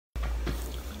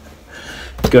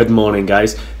Good morning,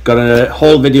 guys. Got a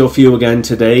whole video for you again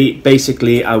today.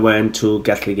 Basically, I went to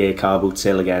Gethlygate car boot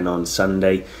sale again on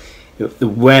Sunday. The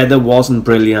weather wasn't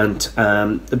brilliant.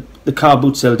 The car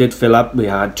boot sale did fill up. We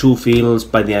had 2 fields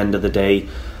by the end of the day,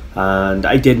 and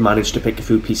I did manage to pick a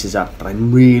few pieces up, but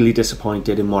I'm really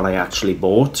disappointed in what I actually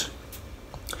bought.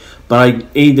 But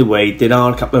either way, there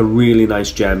are a couple of really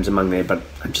nice gems among there, but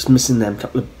I'm just missing them, a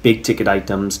couple of big ticket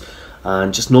items,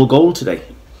 and just no gold today.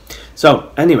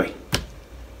 So anyway,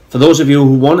 for those of you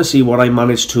who want to see what I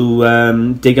managed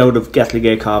to dig out of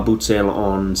Gethlygate car boot sale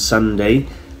on Sunday,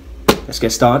 let's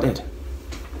get started.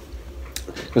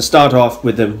 I'm going to start off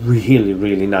with a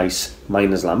really nice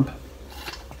miner's lamp.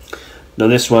 Now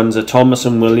this one's a Thomas &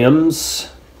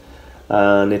 Williams,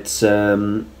 and it's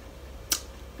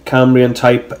Cambrian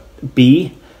type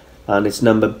B, and it's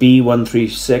number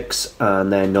B136,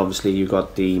 and then obviously you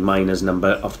got the miner's number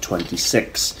of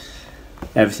 26.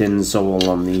 Everything's all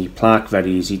on the plaque,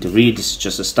 very easy to read. It's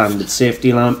just a standard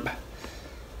safety lamp,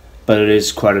 but it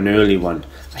is quite an early one.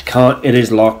 It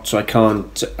is locked, so I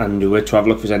can't undo it to have a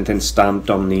look if there's anything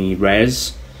stamped on the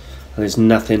res. And there's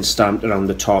nothing stamped around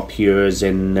the top here as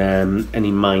in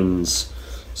any mines,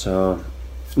 so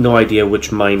no idea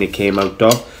which mine it came out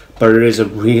of, but it is a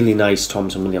really nice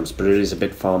Thomas & Williams, but it is a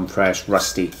bit farm fresh,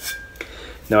 rusty.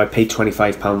 Now I paid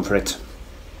 £25 for it,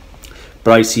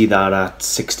 but I see that at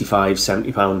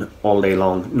 £65–70 all day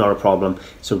long, not a problem.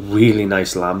 It's a really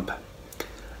nice lamp,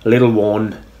 a little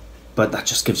worn, but that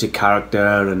just gives it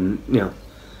character and, you know,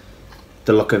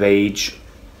 the look of age,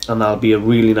 and that'll be a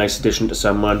really nice addition to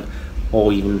someone,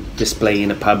 or even display in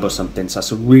a pub or something. So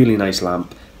that's a really nice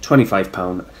lamp, £25.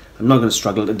 I'm not going to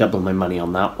struggle to double my money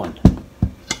on that one.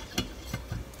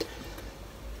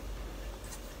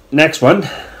 Next one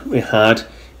we had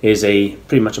is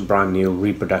pretty much a brand new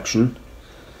reproduction.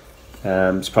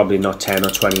 It's probably not 10 or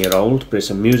 20 year old, but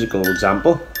it's a musical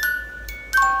example.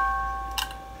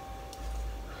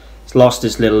 It's lost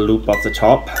this little loop off the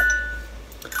top,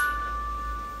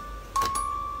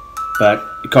 but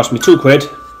it cost me £2,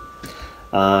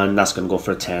 and that's going to go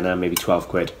for a tenner, maybe 12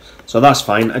 quid. So that's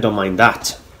fine, I don't mind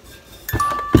that.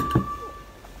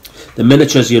 The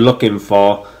miniatures you're looking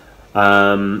for,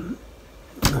 well,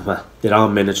 there are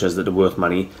miniatures that are worth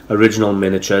money. Original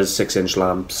miniatures, 6-inch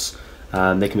lamps,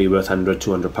 they can be worth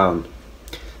 £100–200.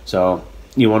 So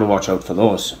you want to watch out for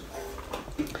those.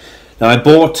 Now I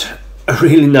bought a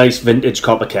really nice vintage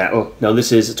copper kettle. Now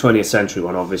this is a 20th century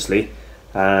one, obviously.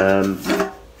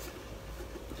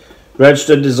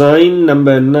 Registered design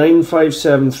number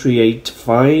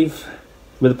 957385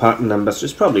 with a patent number, so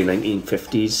it's probably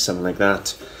 1950s, something like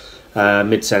that.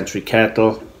 Mid-century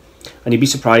kettle, and you'd be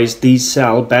surprised these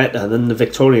sell better than the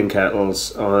Victorian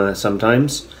kettles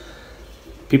sometimes.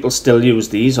 People still use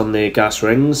these on their gas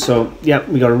rings, so yeah,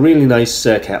 we got a really nice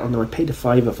kettle. Now I paid a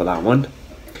 £5 for that one,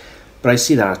 but I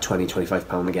see that at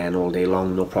 £20–25 again all day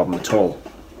long, no problem at all.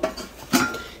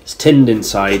 It's tinned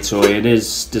inside, so it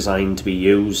is designed to be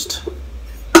used.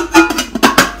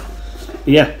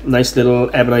 Yeah, nice little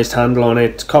ebonized handle on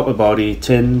it, copper body,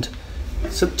 tinned.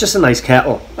 So just a nice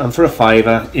kettle, and for a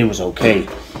 £5 it was okay.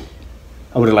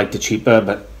 I would have liked it cheaper,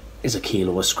 but there's a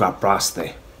kilo of scrap brass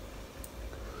there.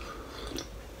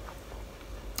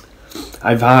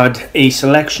 I've had a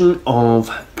selection of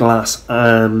glass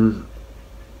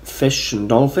fish and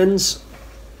dolphins.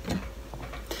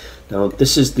 Now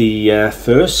this is the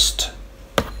first.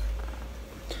 I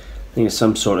think it's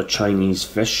some sort of Chinese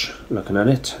fish, looking at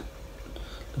it.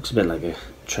 Looks a bit like a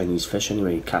Chinese fish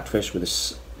anyway, catfish with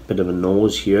this bit of a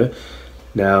nose here.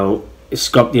 Now it's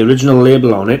got the original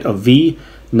label on it of V.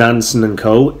 Nansen &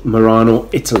 Co. Murano,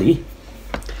 Italy.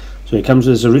 So it comes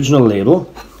with its original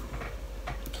label.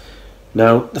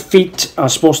 Now the feet are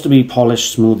supposed to be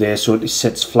polished smooth there, so it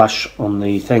sits flush on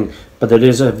the thing, but there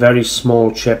is a very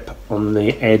small chip on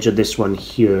the edge of this one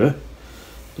here.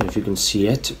 If you can see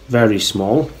it, very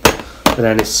small, but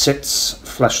then it sits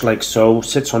flush like so,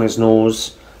 sits on his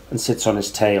nose and sits on his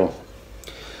tail.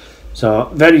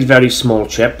 So very small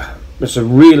chip. It's a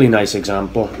really nice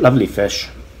example, lovely fish.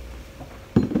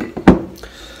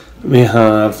 We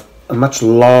have a much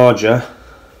larger,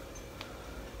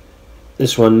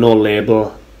 this one no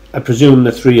label. I presume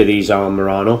the 3 of these are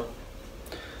Murano.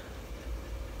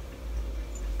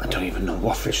 I don't even know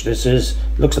what fish this is.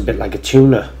 It looks a bit like a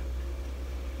tuna.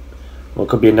 Well, it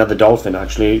could be another dolphin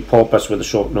actually, porpoise with a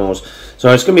short nose.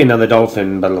 So it's going to be another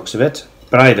dolphin by the looks of it.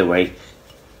 But either way,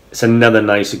 it's another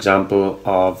nice example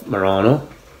of Murano.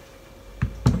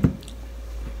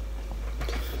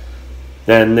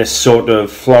 Then this sort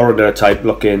of Florida type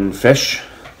looking fish.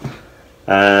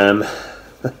 I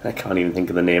can't even think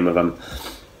of the name of them.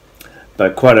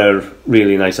 But quite a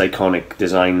really nice iconic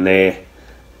design there.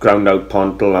 Ground out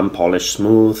Pontle, unpolished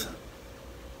smooth.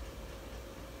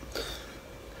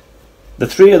 The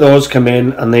three of those come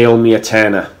in and they owe me a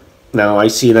tenner. Now I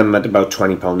see them at about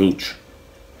 £20 each.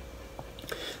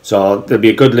 So there'll be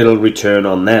a good little return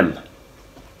on them.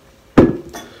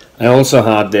 I also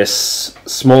had this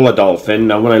smaller dolphin.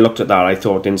 Now when I looked at that I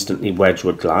thought instantly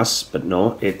Wedgwood glass, but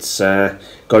no, it's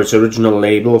got its original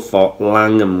label for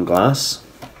Langham glass.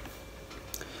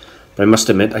 But I must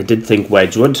admit I did think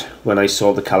Wedgwood when I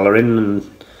saw the colouring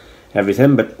and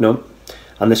everything, but no.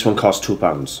 And this one cost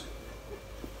 £2.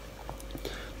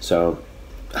 So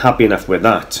happy enough with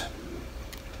that.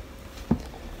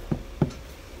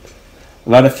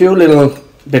 I've had a few little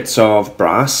bits of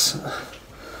brass.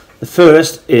 The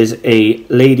first is a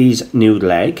lady's nude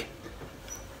leg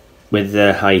with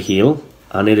the high heel,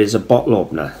 and it is a bottle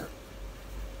opener.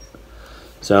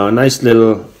 So a nice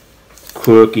little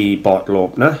quirky bottle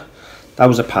opener. That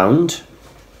was £1,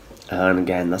 and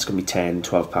again that's going to be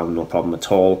 £10–12, no problem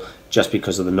at all, just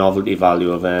because of the novelty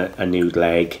value of a nude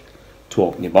leg to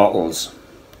open your bottles.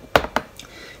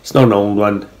 It's not an old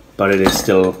one, but it is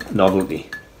still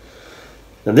novelty.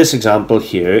 Now this example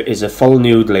here is a full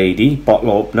nude lady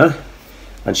bottle opener,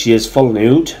 and she is full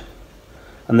nude,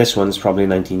 and this one's probably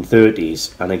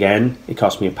 1930s, and again it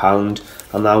cost me £1,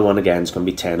 and that one again is going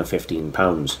to be £10 or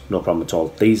 £15, no problem at all.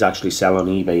 These actually sell on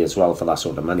eBay as well for that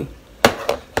sort of money,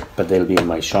 but they'll be in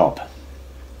my shop.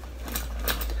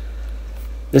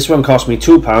 This one cost me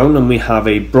 £2, and we have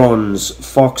a bronze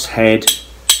fox head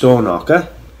door knocker.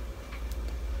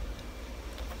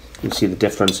 You can see the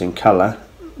difference in colour,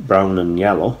 brown and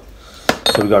yellow.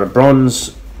 So we've got a bronze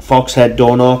fox head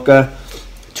door knocker,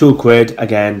 £2,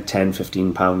 again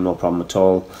 £10–15, no problem at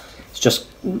all. It's just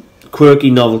quirky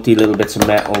novelty little bits of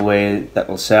metal where that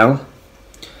will sell.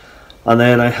 And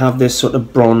then I have this sort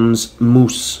of bronze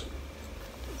moose,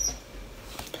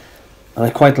 and I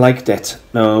quite liked it.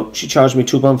 Now she charged me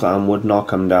 £2 for that and would not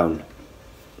come down.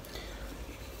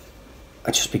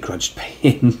 I just begrudged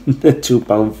paying the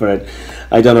 £2 for it.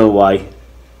 I don't know why.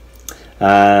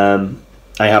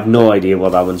 I have no idea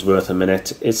what that one's worth a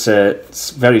minute. It's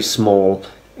very small.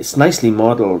 It's nicely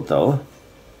modelled though.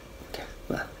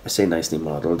 Well, I say nicely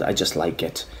modelled, I just like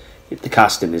it. The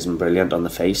casting isn't brilliant on the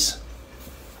face.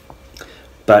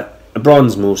 But a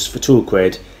bronze moose for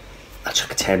 £2, I'll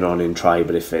chuck a tenner on and try,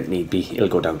 but if it need be, it'll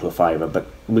go down to a £5, but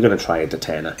we're going to try it a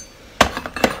tenner.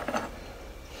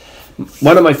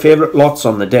 One of my favourite lots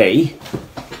on the day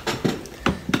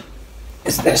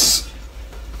is this.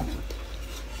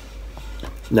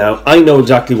 Now, I know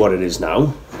exactly what it is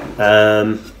now,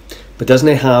 but doesn't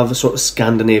it have a sort of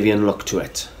Scandinavian look to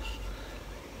it?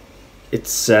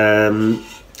 It's,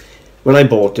 when I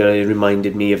bought it, it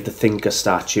reminded me of the Thinker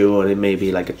statue, or it may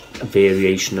be like a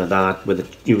variation of that,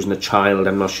 with using a child,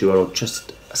 I'm not sure, or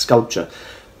just a sculpture.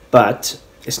 But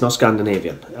it's not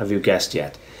Scandinavian, have you guessed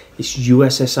yet? It's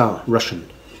USSR, Russian.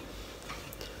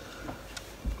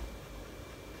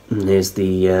 And there's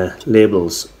the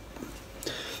labels.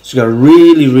 It's got a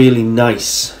really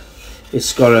nice,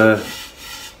 it's got a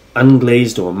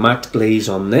unglazed or matte glaze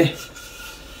on there,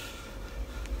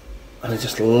 and I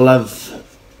just love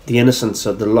the innocence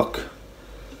of the look.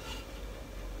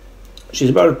 She's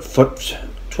about a foot,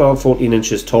 12–14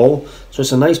 inches tall, so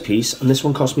it's a nice piece, and this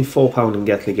one cost me £4 in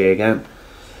Gethley again.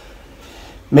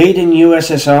 Made in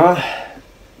USSR,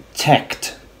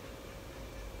 Tekt.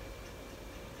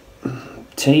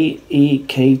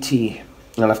 T-E-K-T.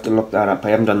 I'll have to look that up. I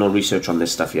haven't done no research on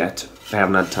this stuff yet. I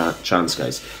haven't had a chance,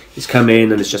 guys. It's come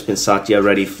in and it's just been sat here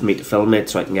ready for me to film it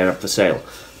so I can get it up for sale.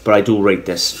 But I do rate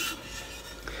this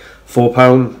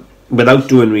 £4. Without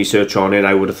doing research on it,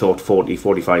 I would have thought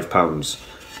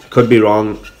 £40–45. Could be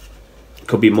wrong,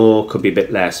 could be more, could be a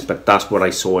bit less, but that's what I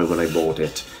saw when I bought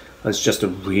it. And it's just a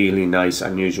really nice,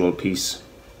 unusual piece.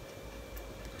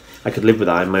 I could live with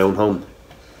that in my own home.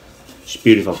 It's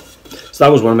beautiful. So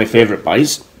that was one of my favourite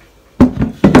buys.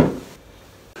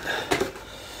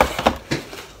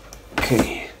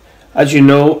 Okay, as you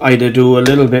know, I do a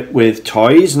little bit with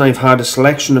toys, and I've had a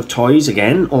selection of toys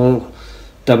again, all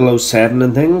 007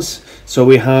 and things. So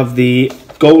we have the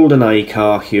GoldenEye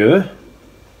car here,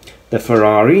 the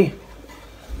Ferrari.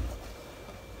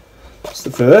 That's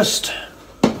the first.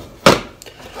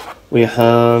 We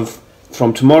have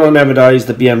from Tomorrow Never Dies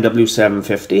the BMW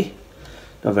 750.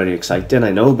 Not very exciting,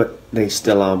 I know, but they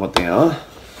still are what they are.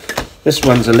 This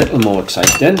one's a little more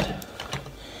exciting,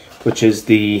 which is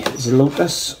the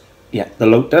Lotus. Yeah, the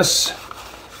Lotus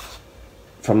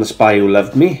from The Spy Who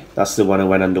Loved Me. That's the one I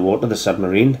went underwater, the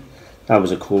submarine. That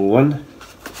was a cool one.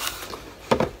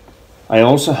 I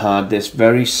also had this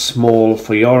very small,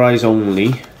 for your eyes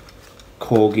only,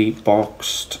 Corgi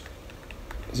boxed.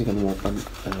 Is it going to open?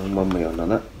 One way or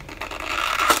another.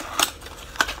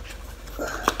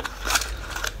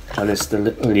 And it's the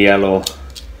little yellow,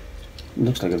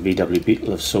 looks like a VW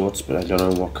Beetle of sorts, but I don't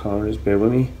know what car it is, bear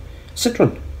with me.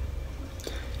 Citroen.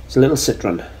 It's a little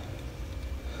Citroen.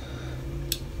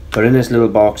 But in this little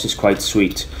box is quite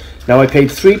sweet. Now I paid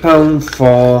 £3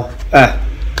 for,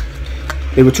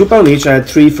 they were £2 each. I had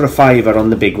 3 for a £5 on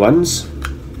the big ones.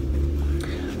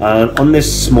 And on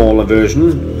this smaller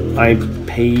version, I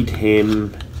paid him,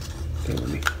 bear with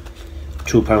me,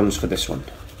 £2 for this one.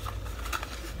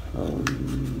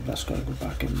 That's got to go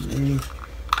back in there.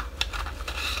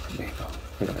 There you go.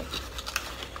 Look at that.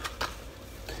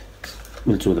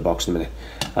 We'll do the box in a minute.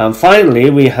 And finally,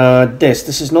 we had this.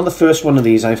 This is not the first one of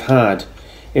these I've had.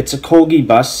 It's a Corgi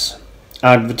bus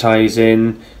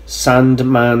advertising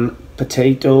Sandman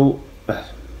potato,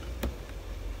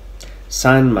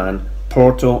 Sandman,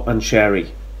 Porto and Sherry.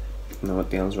 I don't know what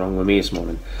the hell's wrong with me this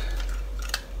morning.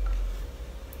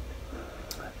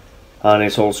 And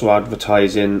it's also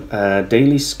advertising a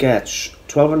daily sketch,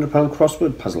 £1,200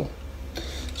 crossword puzzle.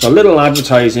 So a little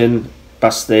advertising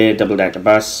bus there, double-decker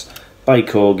bus by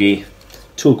Corgi,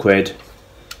 £2.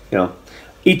 You know,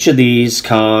 each of these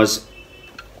cars,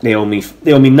 they owe me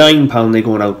 £9. They're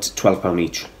going out £12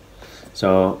 each.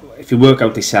 So if you work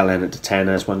out, they sell in at the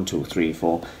tenner. 1, 2, 3,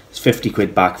 4. It's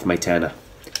 £50 back for my tenner.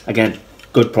 Again,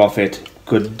 good profit,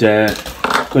 good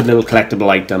little collectible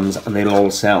items, and they'll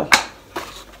all sell.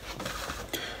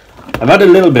 I've had a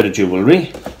little bit of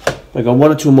jewellery. I've got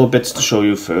 1 or 2 more bits to show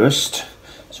you first.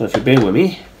 So if you bear with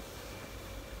me.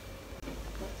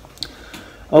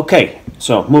 Okay,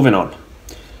 so moving on.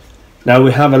 Now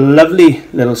we have a lovely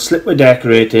little slipware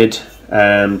decorated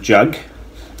jug.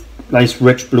 Nice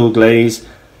rich blue glaze.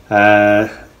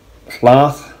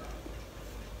 Cloth.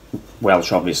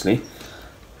 Welsh, obviously.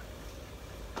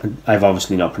 I've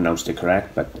obviously not pronounced it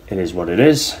correct, but it is what it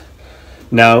is.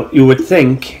 Now you would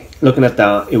think, looking at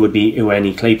that, it would be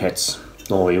Iweni clay pits,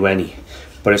 or Iweni,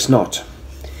 but it's not.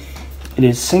 It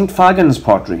is St. Fagans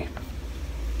pottery,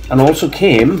 and also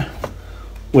came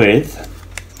with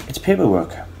its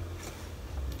paperwork.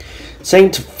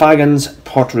 St. Fagans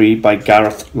pottery by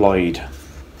Gareth Lloyd.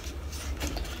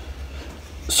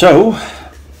 So,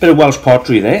 bit of Welsh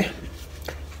pottery there.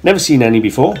 Never seen any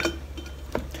before.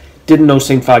 Didn't know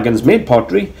St. Fagans made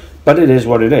pottery, but it is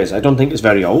what it is. I don't think it's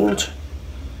very old.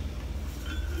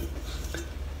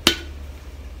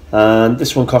 And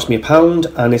this one cost me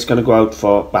 £1, and it's going to go out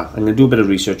for, well, I'm going to do a bit of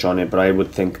research on it, but I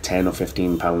would think £10 or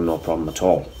 £15, no problem at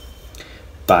all.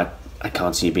 But I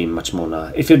can't see it being much more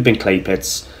now. If it had been clay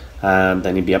pits, then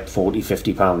it'd be up £40,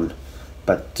 £50.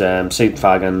 But St.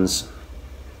 Fagans,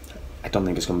 I don't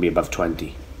think it's going to be above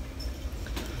 20.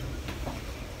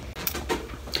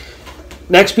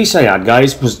 Next piece I had,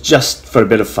 guys, was just for a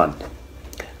bit of fun.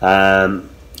 I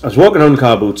was walking around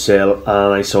car boot sale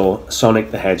and I saw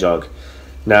Sonic the Hedgehog.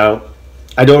 Now,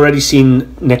 I'd already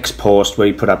seen Nick's post where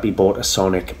he put up he bought a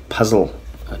Sonic puzzle,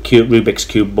 a Rubik's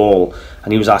Cube ball,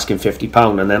 and he was asking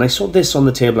 £50. And then I saw this on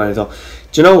the table and I thought,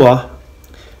 do you know what?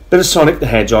 Bit of Sonic the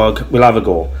Hedgehog, we'll have a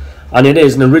go. And it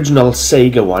is an original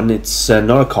Sega one. It's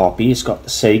not a copy. It's got the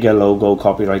Sega logo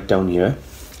copyright down here.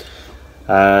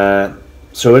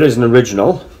 So it is an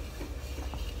original.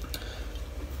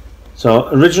 So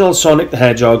original Sonic the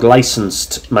Hedgehog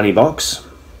licensed money box,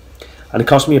 and it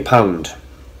cost me £1.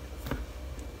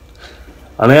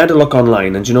 And I had a look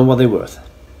online, and do you know what they're worth?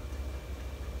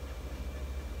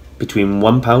 Between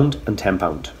 £1 and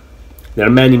 £10. There are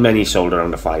many sold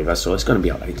around a £5, so it's going to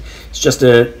be alright. It's just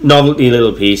a novelty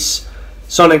little piece.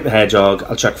 Sonic the Hedgehog,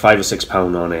 I'll chuck £5 or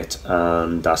 £6 on it,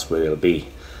 and that's where it'll be.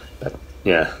 But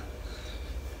yeah,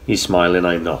 he's smiling,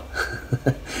 I'm not.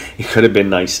 He could have been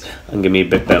nice and give me a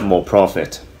bit more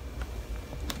profit.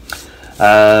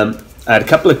 I had a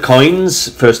couple of coins,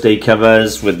 first day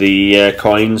covers with the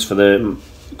coins for the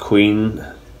Queen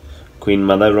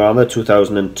Mother, rather,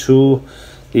 2002.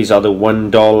 These are the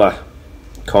 $1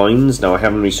 coins. Now I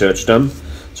haven't researched them,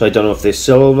 so I don't know if they're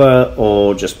silver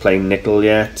or just plain nickel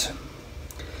yet.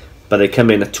 But they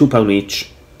come in at £2 each,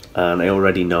 and I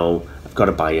already know I've got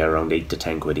to buy around 8 to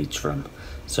 10 quid each for them.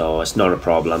 So it's not a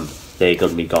problem. They're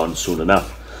going to be gone soon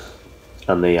enough.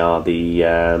 And they are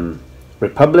the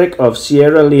Republic of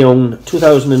Sierra Leone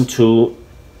 2002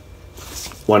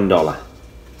 $1.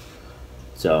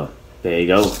 So there you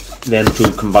go. Then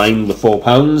two combined with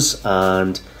 £4,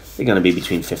 and they're going to be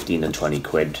between 15 and 20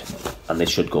 quid, and they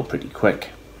should go pretty quick.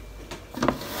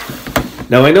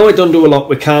 Now I know I don't do a lot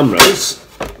with cameras,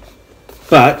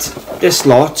 but this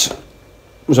lot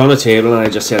was on a table and I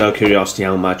just said out of curiosity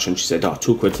how much, and she said, oh,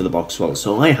 £2 for the box full,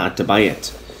 so I had to buy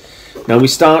it. Now we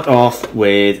start off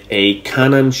with a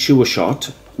Canon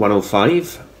SureShot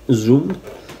 105 zoom.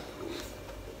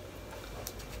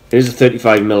 It is a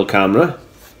 35mm camera.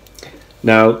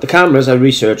 Now the cameras I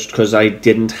researched because I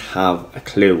didn't have a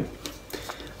clue,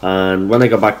 and when I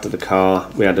got back to the car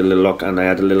we had a little look, and I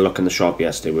had a little look in the shop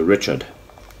yesterday with Richard.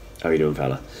 How you doing,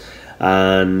 fella?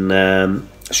 And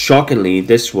shockingly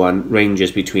this one ranges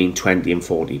between £20 and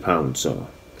 £40, so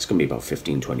it's going to be about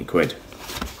 15-20 quid.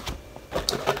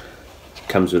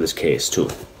 Comes with this case too.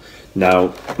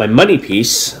 Now my money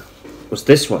piece was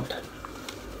this one.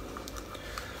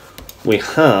 We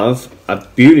have a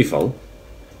beautiful,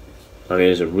 and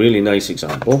here's a really nice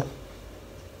example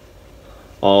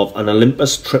of an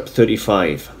Olympus Trip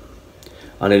 35,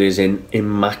 and it is in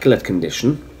immaculate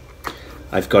condition.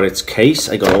 I've got its case,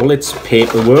 I got all its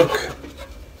paperwork,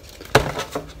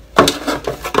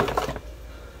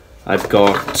 I've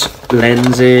got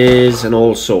lenses and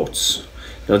all sorts.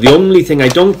 Now the only thing I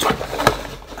don't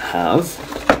have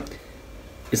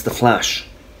is the flash.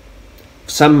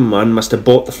 Someone must have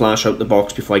bought the flash out the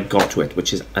box before I got to it,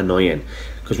 which is annoying.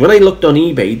 Because when I looked on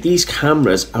eBay, these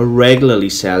cameras are regularly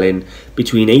selling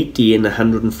between £80 and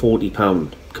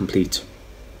 £140 complete.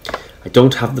 I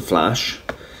don't have the flash,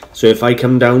 so if I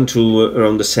come down to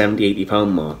around the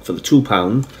 £70-80 mark for the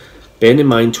 £2, bearing in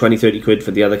mind 20-30 quid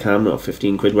for the other camera, or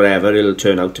 15 quid, whatever it'll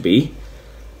turn out to be,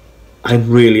 I'm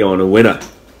really on a winner.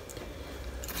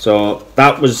 So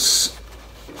that was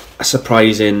a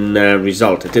surprising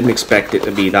result. I didn't expect it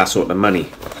to be that sort of money,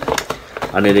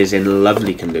 and it is in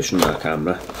lovely condition, that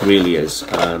camera really is.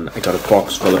 And I got a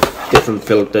box full of different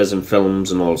filters and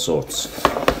films and all sorts.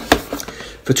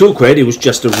 For £2 it was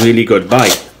just a really good buy.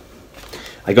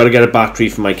 I got to get a battery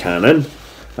for my Canon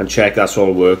and check that's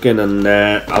all working, and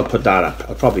I'll put that up.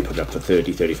 I'll probably put it up for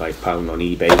 £30-35 on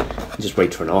eBay and just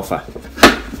wait for an offer.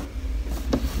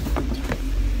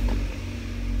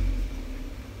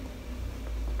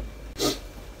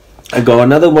 I got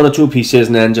another 1 or 2 pieces,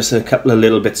 and then just a couple of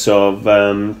little bits of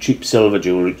cheap silver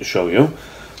jewellery to show you.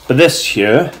 But this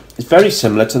here is very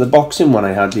similar to the boxing one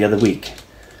I had the other week.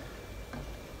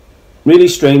 Really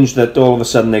strange that all of a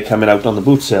sudden they're coming out on the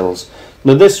boot sales.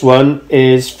 Now this one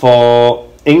is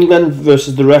for England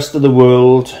versus the rest of the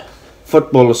world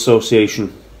Football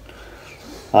Association.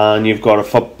 And you've got a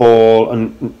football,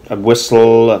 and a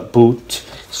whistle, a boot.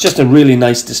 It's just a really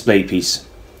nice display piece.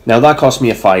 Now that cost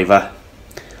me a £5.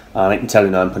 And I can tell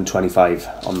you now I'm putting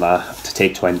 25 on that to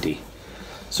take 20.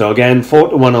 So again,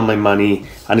 4-1 on my money,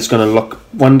 and it's going to look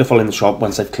wonderful in the shop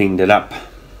once I've cleaned it up.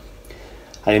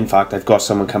 And in fact, I've got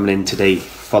someone coming in today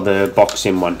for the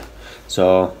boxing one,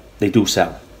 so they do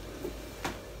sell.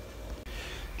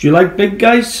 Do you like big,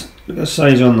 guys? Look at the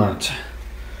size on that.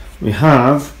 We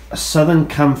have a Southern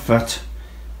Comfort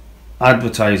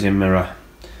advertising mirror.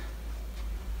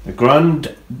 The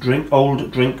Grand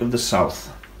Old Drink of the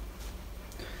South.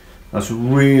 That's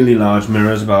really large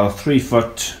mirrors, about 3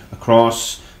 foot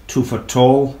across, 2 foot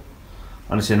tall,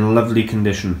 and it's in lovely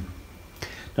condition.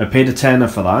 Now, I paid a tenner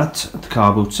for that at the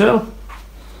car boot sale,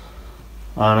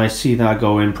 and I see that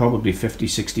going probably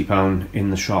 £50-60 in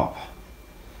the shop.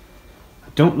 I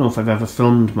don't know if I've ever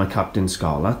filmed my Captain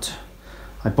Scarlet.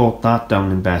 I bought that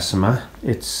down in Bessemer.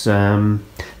 It's the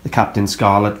Captain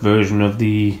Scarlet version of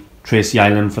the Tracy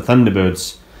Island for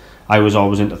Thunderbirds. I was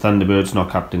always into Thunderbirds,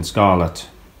 not Captain Scarlet.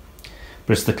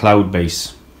 But it's the cloud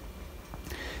base.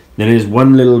 There is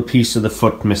one little piece of the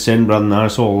foot missing, but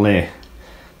that's all there.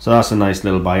 So that's a nice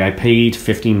little buy. I paid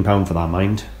 £15 for that,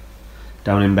 mind,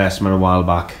 down in Bessemer a while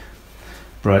back.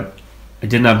 But I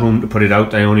didn't have room to put it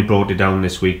out. I only brought it down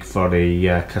this week for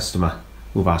a customer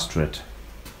who've asked for it.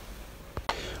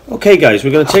 Okay guys,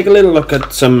 we're going to take a little look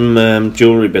at some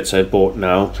jewellery bits I bought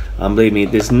now. And believe me,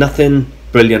 there's nothing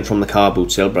brilliant from the car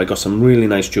boot sale, but I got some really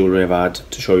nice jewellery I've had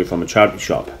to show you from a charity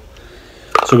shop.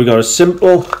 So we got a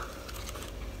simple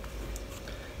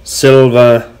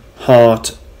silver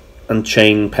heart and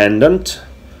chain pendant.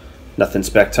 Nothing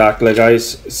spectacular,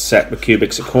 guys. It's set with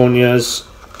cubic zirconias.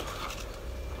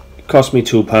 It cost me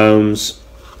 £2.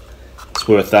 It's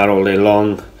worth that all day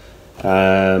long.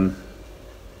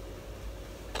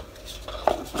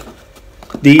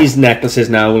 These necklaces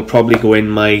now will probably go in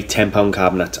my £10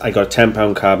 cabinet. I got a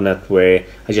 £10 cabinet where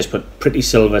I just put pretty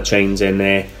silver chains in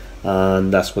there,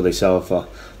 and that's what they sell for.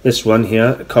 This one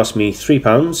here, it cost me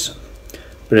 £3,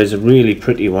 but it's a really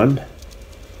pretty one.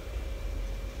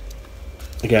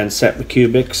 Again, set with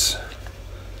cubics.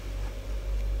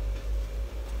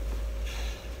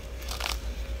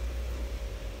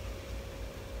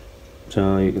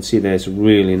 So you can see there's a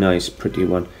really nice pretty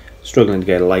one. Struggling to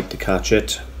get a light to catch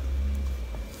it.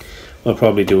 What I'll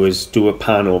probably do is do a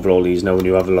pan over all these now when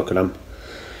you have a look at them.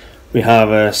 We have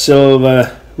a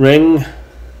silver ring,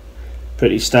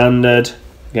 pretty standard.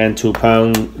 Again,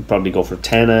 £2, probably go for a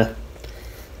tenner.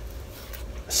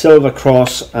 Silver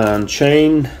cross and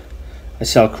chain. I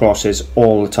sell crosses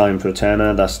all the time for a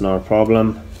tenner, that's not a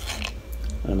problem.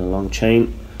 And a long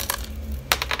chain.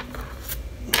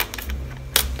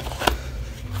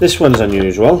 This one's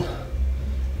unusual.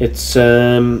 It's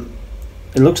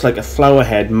it looks like a flower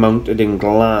head mounted in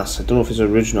glass. I don't know if it's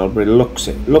original, but it looks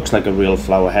like a real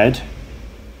flower head.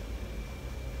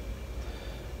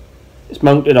 It's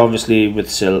mounted obviously with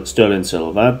sterling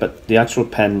silver, but the actual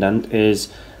pendant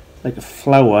is like a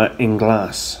flower in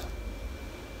glass.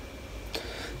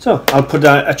 So I'll put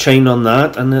a chain on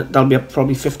that, and that'll be up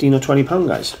probably £15 or £20,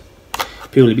 guys.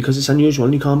 Purely because it's unusual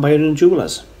and you can't buy it in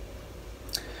jewelers.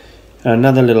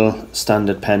 Another little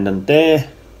standard pendant there.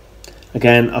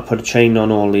 Again, I'll put a chain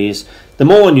on all these. The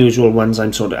more unusual ones, I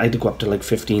had to go up to like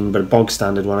 15, but a bog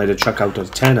standard one I had to chuck out at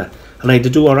a tenner, and I had to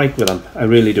do alright with them. I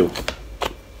really do.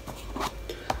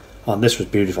 Oh, this was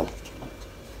beautiful.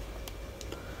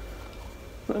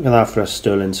 Look at that for a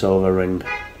sterling silver ring.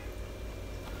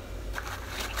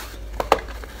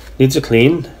 Needs a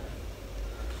clean.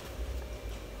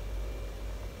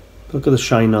 Look at the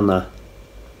shine on that.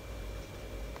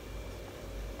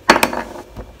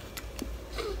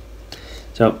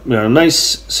 So, a nice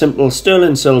simple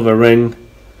sterling silver ring,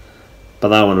 but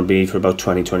that one will be for about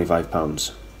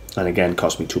 £20–25, and again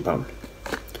cost me £2.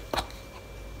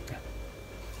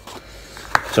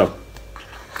 So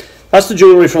that's the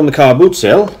jewellery from the car boot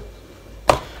sale.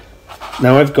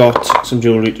 Now I've got some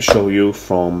jewellery to show you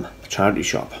from the charity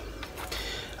shop.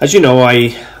 As you know,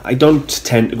 I don't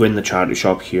tend to go in the charity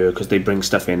shop here because they bring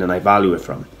stuff in and I value it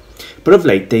from. But of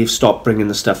late they've stopped bringing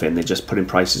the stuff in, they're just putting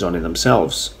prices on it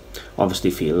themselves.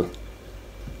 Obviously feel,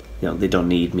 they don't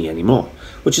need me anymore,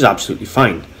 which is absolutely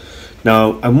fine.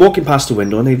 Now I'm walking past the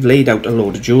window and they've laid out a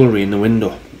load of jewellery in the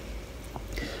window.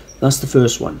 That's the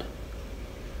first one.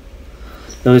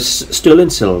 Now it's sterling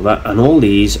silver, and all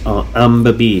these are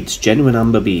amber beads, genuine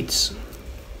amber beads.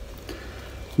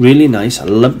 Really nice. I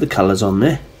love the colours on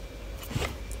there.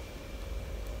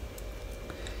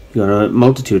 You got a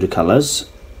multitude of colours,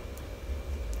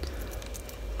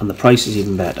 and the price is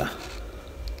even better.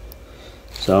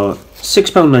 So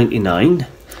 £6.99.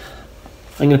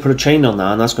 I'm going to put a chain on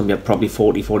that, and that's going to be probably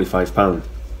 £40–45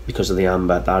 because of the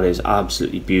amber. That is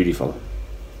absolutely beautiful.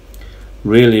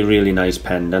 Really, really nice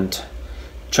pendant.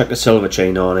 Chuck a silver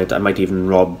chain on it. I might even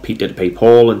rob Peter to pay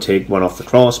Paul and take one off the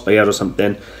cross buyer or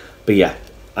something. But yeah,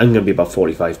 I'm going to be about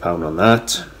 £45 on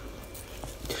that.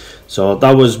 So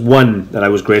that was one that I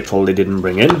was grateful they didn't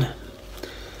bring in.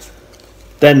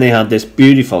 Then they had this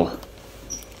beautiful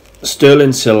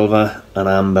sterling silver and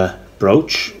amber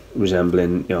brooch,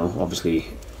 resembling, obviously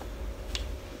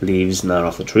leaves and that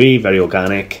off the tree, very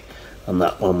organic. And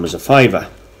that one was a £5.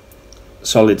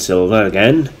 Solid silver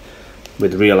again,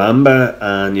 with real amber,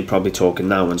 and you're probably talking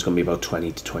that one's going to be about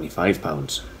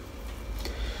 £20–25.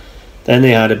 Then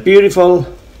they had a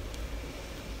beautiful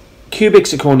cubic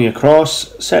zirconia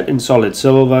cross set in solid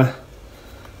silver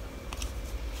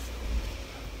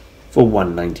for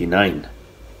 £1.99.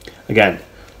 Again,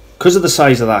 because of the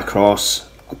size of that cross,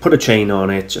 I'll put a chain on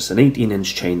it, just an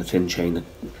 18-inch chain, a thin chain.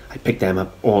 I picked them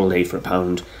up all day for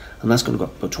 £1, and that's going to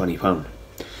go up about £20.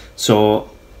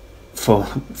 So for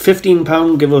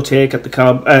 £15, give or take, at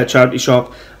the charity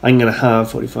shop, I'm going to have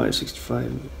 45,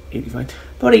 65, 85,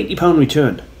 about £80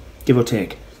 return, give or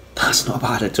take. That's not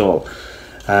bad at all.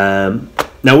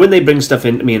 Now when they bring stuff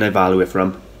into me and I value it for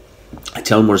them, I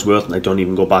tell them what it's worth, and I don't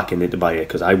even go back in it to buy it,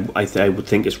 because I would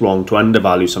think it's wrong to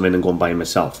undervalue something and go and buy it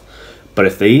myself. But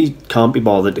if they can't be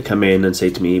bothered to come in and say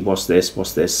to me, what's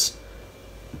this,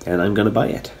 then I'm going to buy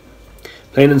it.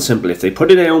 Plain and simple. If they put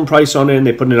their own price on it and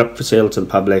they're putting it up for sale to the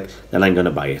public, then I'm going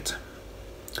to buy it.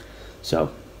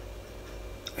 So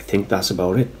I think that's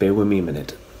about it. Bear with me a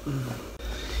minute.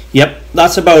 Yep,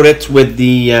 that's about it with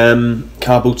the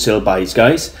car boot sale buys,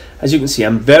 guys. As you can see,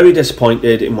 I'm very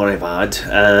disappointed in what I've had.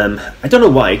 I don't know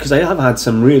why, because I have had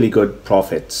some really good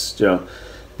profits.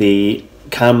 The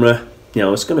camera,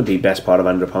 it's going to be best part of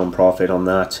 £100 profit on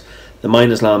that. The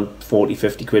miner's lamp,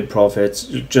 40–50 quid profits.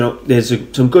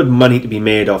 There's some good money to be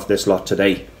made off this lot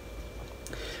today.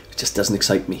 It just doesn't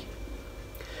excite me.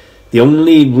 The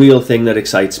only real thing that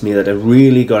excites me, that I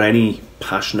really got any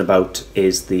passion about,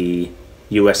 is the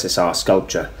USSR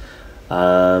sculpture.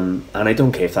 And I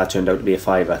don't care if that turned out to be a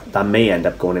 £5. That may end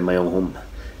up going in my own home,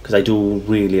 because I do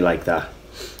really like that.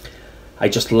 I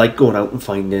just like going out and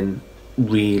finding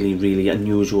really, really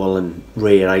unusual and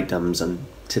rare items and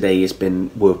today has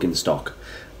been working stock.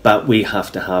 But we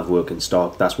have to have working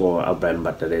stock. That's what our bread and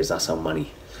butter is. That's our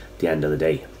money at the end of the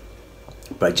day.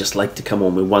 But I just like to come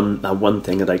home with one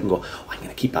thing that I can go, oh, I'm going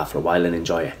to keep that for a while and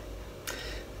enjoy it.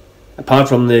 Apart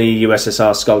from the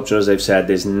USSR sculptures, they've said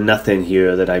there's nothing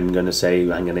here that I'm going to say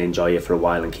I'm going to enjoy it for a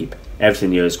while and keep.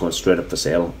 Everything here is going straight up for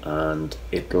sale, and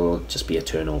it'll just be a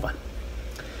turnover.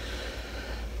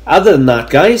 Other than that,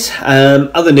 guys,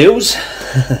 other news.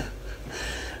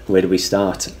 Where do we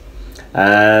start?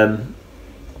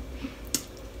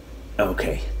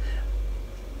 Okay.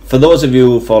 For those of you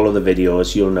who follow the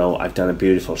videos, you'll know I've done a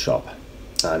beautiful shop.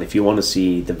 And if you want to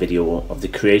see the video of the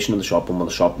creation of the shop and what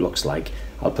the shop looks like,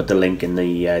 I'll put the link in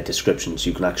the description so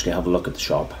you can actually have a look at the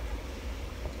shop.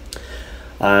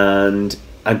 And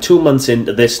I'm 2 months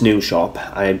into this new shop.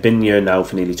 I've been here now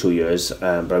for nearly 2 years,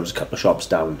 but I was a couple of shops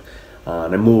down.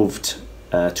 And I moved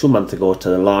 2 months ago to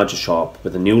the larger shop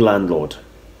with a new landlord,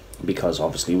 because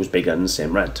obviously it was bigger and the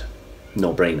same rent.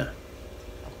 No brainer.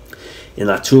 In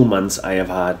that 2 months, I have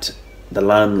had the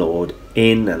landlord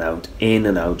in and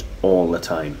out all the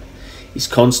time. He's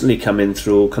constantly coming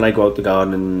through, can I go out the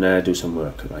garden and do some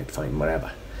work? Right, fine,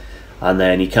 whatever. And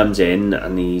then he comes in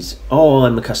and he's, oh,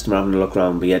 I'm a customer having a look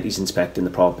around, but yet he's inspecting the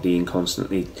property and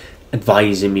constantly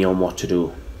advising me on what to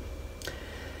do.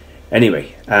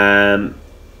 Anyway,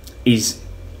 he's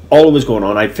always going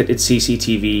on. I fitted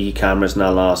CCTV cameras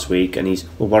now last week, and he's,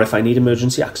 well, what if I need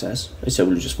emergency access? I said,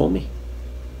 well, you just phone me.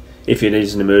 If it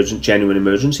is an genuine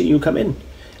emergency, you come in.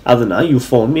 Other than that, you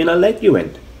phone me and I'll let you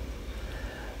in.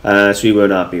 So we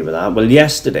weren't happy with that. Well,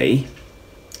 yesterday,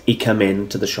 he came in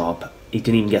to the shop. He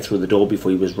didn't even get through the door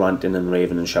before he was ranting and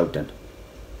raving and shouting.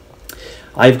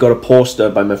 I've got a poster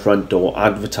by my front door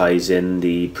advertising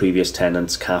the previous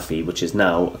tenant's cafe, which is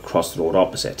now across the road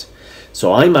opposite.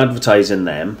 So I'm advertising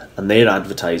them and they're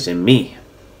advertising me.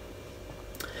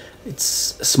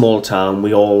 It's a small town.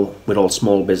 We're all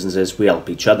small businesses. We help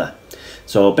each other.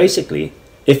 So basically,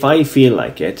 if I feel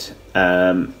like it,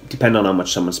 depending on how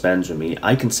much someone spends with me,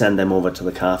 I can send them over to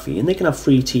the cafe and they can have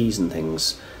free teas and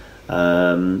things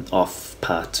off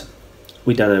pat.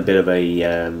 We've done a bit of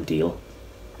a deal.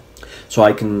 So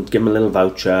I can give them a little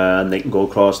voucher and they can go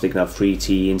across, they can have free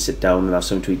tea and sit down and have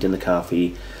something to eat in the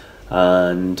cafe.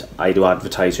 And I do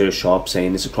advertise her shop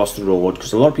saying it's across the road,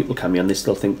 because a lot of people come here and they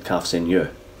still think the cafe's in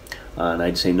here. And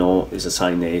I'd say, no, there's a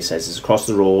sign there that says it's across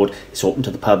the road, it's open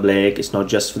to the public, it's not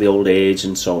just for the old age,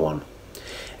 and so on.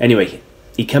 Anyway,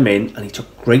 he came in and he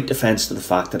took great offence to the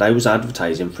fact that I was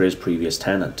advertising for his previous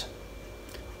tenant.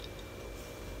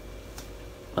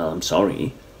 Well, I'm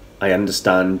sorry. I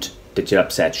understand that you're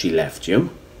upset she left you.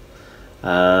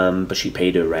 But she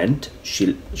paid her rent.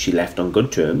 She left on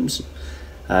good terms.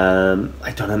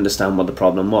 I don't understand what the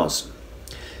problem was.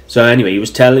 So anyway, he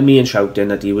was telling me and shouting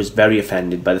that he was very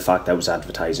offended by the fact I was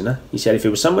advertising her. He said if it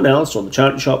was someone else or the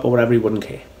charity shop or whatever, he wouldn't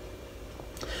care.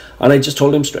 And I just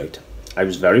told him straight. I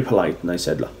was very polite and I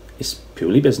said, look, it's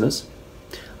purely business.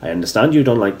 I understand you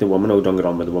don't like the woman or don't get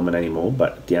on with the woman anymore,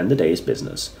 but at the end of the day, it's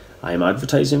business. I'm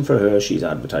advertising for her, she's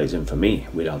advertising for me.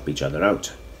 We'll help each other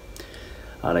out.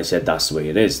 And I said, that's the way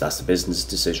it is. That's the business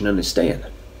decision and it's staying.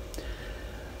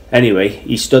 Anyway,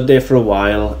 he stood there for a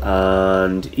while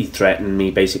and he threatened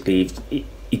me. Basically,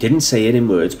 he didn't say it in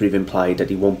words, but he implied that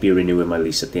he won't be renewing my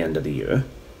lease at the end of the year.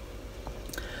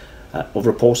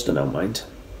 Over a poster now, mind.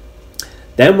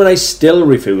 Then when I still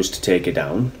refused to take it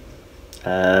down,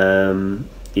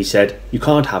 he said, you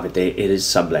can't have it there, it is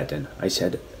subletting. I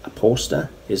said, a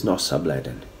poster is not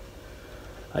subletting.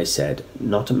 I said,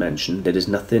 not to mention, there is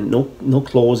nothing, no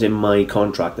clause in my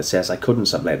contract that says I couldn't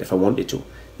sublet if I wanted to.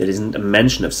 There isn't a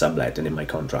mention of subletting in my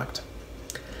contract.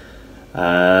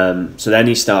 So then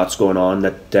he starts going on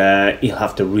that he'll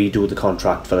have to redo the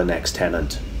contract for the next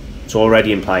tenant. So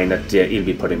already implying that he'll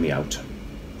be putting me out.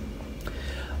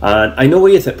 And I know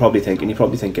what you're probably thinking. You're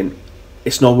probably thinking,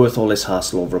 it's not worth all this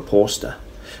hassle over a poster.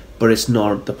 But it's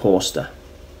not the poster.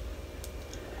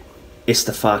 It's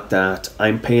the fact that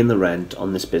I'm paying the rent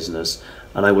on this business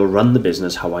and I will run the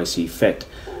business how I see fit.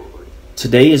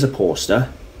 Today is a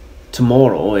poster.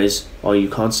 Tomorrow is, oh, you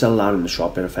can't sell that in the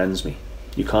shop, it offends me.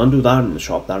 You can't do that in the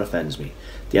shop, that offends me.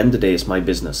 At the end of the day, it's my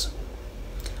business.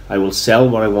 I will sell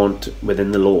what I want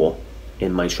within the law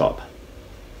in my shop.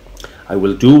 I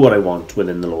will do what I want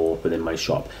within the law within my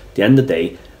shop. At the end of the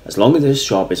day, as long as this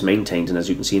shop is maintained, and as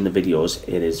you can see in the videos,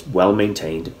 it is well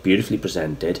maintained, beautifully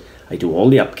presented. I do all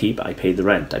the upkeep, I pay the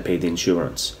rent, I pay the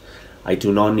insurance. I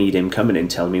do not need him coming in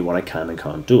telling me what I can and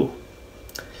can't do.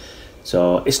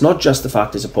 So it's not just the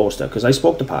fact it's a poster, because I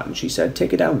spoke to Pat and she said,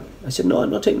 take it down. I said, no,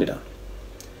 I'm not taking it down.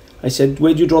 I said,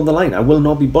 where do you draw the line? I will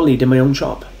not be bullied in my own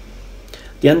shop.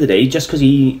 At the end of the day, just because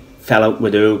he fell out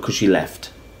with her because she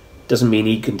left. Doesn't mean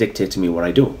he can dictate to me what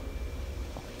I do.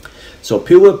 So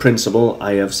pure principle,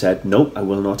 I have said, no, I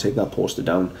will not take that poster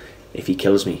down if he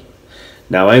kills me.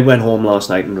 Now, I went home last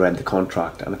night and read the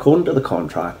contract, and according to the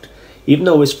contract, even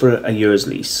though it's for a year's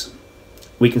lease,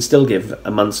 we can still give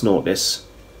a month's notice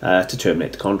to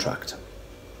terminate the contract.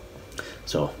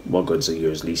 So what good's a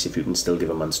year's lease if you can still give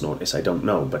a month's notice? I don't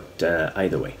know, but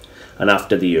either way. And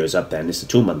after the year's up, then it's a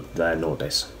 2-month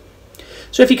notice.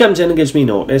 So if he comes in and gives me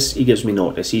notice, he gives me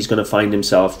notice. He's going to find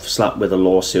himself slapped with a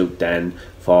lawsuit then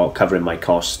for covering my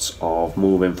costs of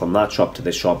moving from that shop to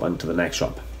this shop and to the next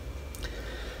shop.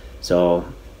 So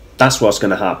that's what's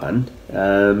going to happen.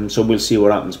 So we'll see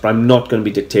what happens. But I'm not going to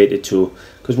be dictated to,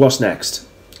 because what's next?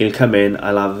 He'll come in.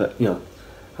 I'll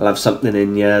have something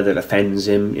in here that offends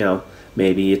him.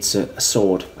 Maybe it's a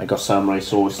sword. I got samurai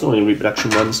swords. It's not only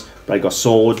reproduction ones, but I got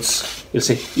swords. You'll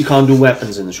say, you can't do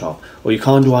weapons in the shop, or you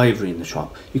can't do ivory in the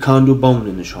shop, you can't do bone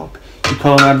in the shop, you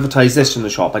can't advertise this in the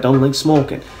shop, I don't like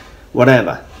smoking.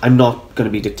 Whatever. I'm not going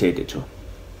to be dictated to.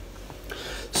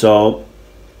 So,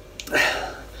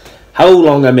 how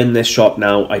long I'm in this shop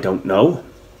now, I don't know.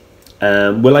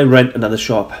 Will I rent another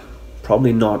shop?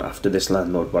 Probably not after this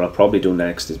landlord. What I'll probably do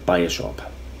next is buy a shop.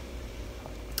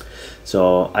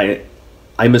 So,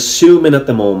 I'm assuming at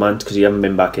the moment, because you haven't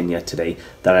been back in yet today,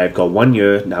 that I've got 1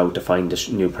 year now to find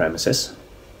a new premises.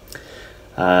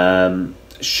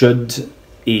 Should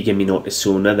he give me notice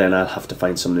sooner, then I'll have to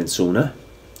find something sooner,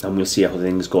 and we'll see how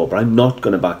things go. But I'm not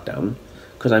going to back down,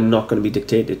 because I'm not going to be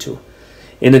dictated to.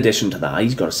 In addition to that,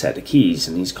 he's got a set of keys,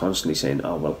 and he's constantly saying,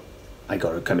 oh, well, I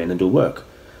got to come in and do work.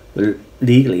 Well,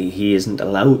 legally, he isn't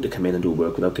allowed to come in and do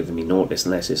work without giving me notice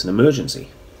unless it's an emergency.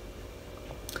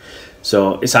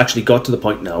 So it's actually got to the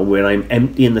point now where I'm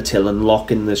emptying the till and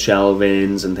locking the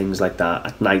shelvings and things like that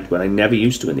at night, where I never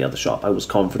used to in the other shop. I was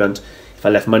confident if I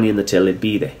left money in the till, it'd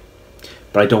be there.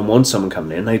 But I don't want someone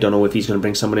coming in. I don't know if he's going to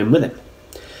bring someone in with him.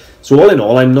 So all in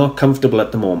all, I'm not comfortable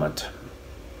at the moment.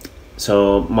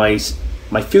 So my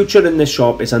future in this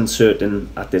shop is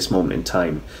uncertain at this moment in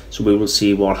time. So we will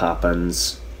see what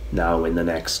happens now in the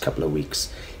next couple of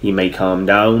weeks. He may calm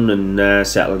down and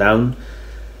settle down.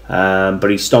 But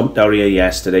he stomped out here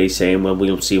yesterday saying, well,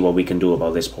 we'll see what we can do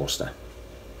about this poster.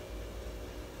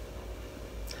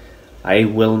 I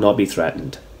will not be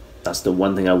threatened. That's the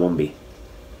one thing I won't be.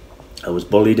 I was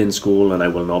bullied in school, and I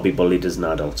will not be bullied as an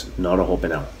adult. Not a hope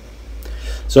in hell.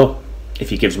 So,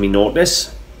 if he gives me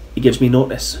notice, he gives me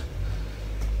notice.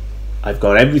 I've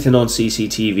got everything on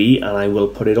CCTV, and I will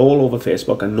put it all over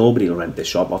Facebook, and nobody will rent this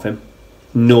shop off him.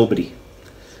 Nobody.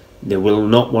 They will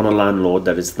not want a landlord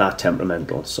that is that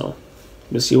temperamental. So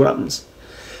we'll see what happens.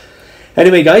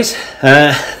 Anyway, guys,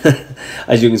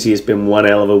 as you can see, it's been one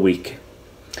hell of a week.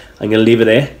 I'm going to leave it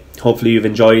there. Hopefully you've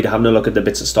enjoyed having a look at the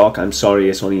bits of stock. I'm sorry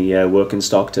it's only working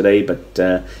stock today,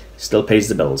 but still pays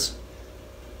the bills.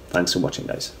 Thanks for watching,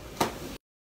 guys.